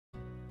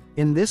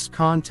In this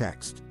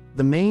context,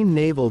 the main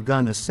naval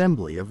gun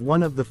assembly of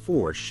one of the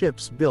 4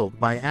 ships built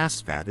by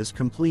ASFAT is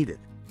completed.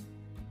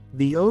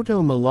 The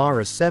Otto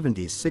Melara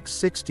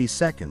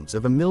 76/60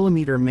 of a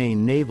mm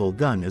main naval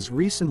gun is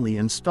recently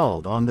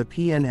installed on the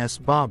PNS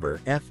Babur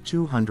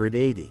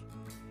F-280.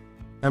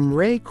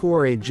 Emre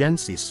Kore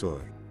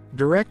Gensisoy,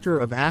 director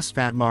of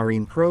ASFAT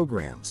Marine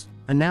Programs,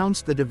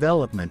 announced the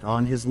development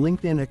on his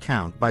LinkedIn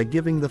account by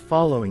giving the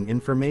following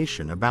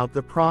information about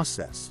the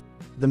process.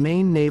 The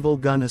main naval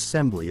gun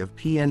assembly of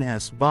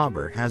PNS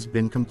Babur has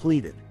been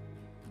completed.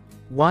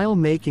 While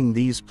making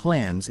these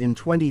plans in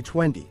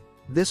 2020,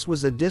 this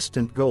was a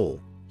distant goal.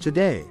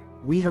 Today,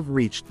 we have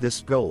reached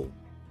this goal.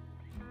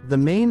 The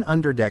main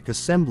underdeck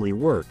assembly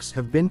works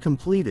have been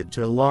completed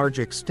to a large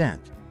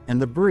extent, and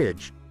the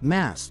bridge,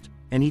 mast,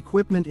 and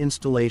equipment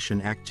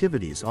installation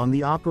activities on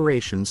the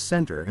operations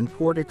center and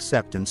port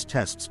acceptance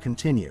tests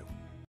continue.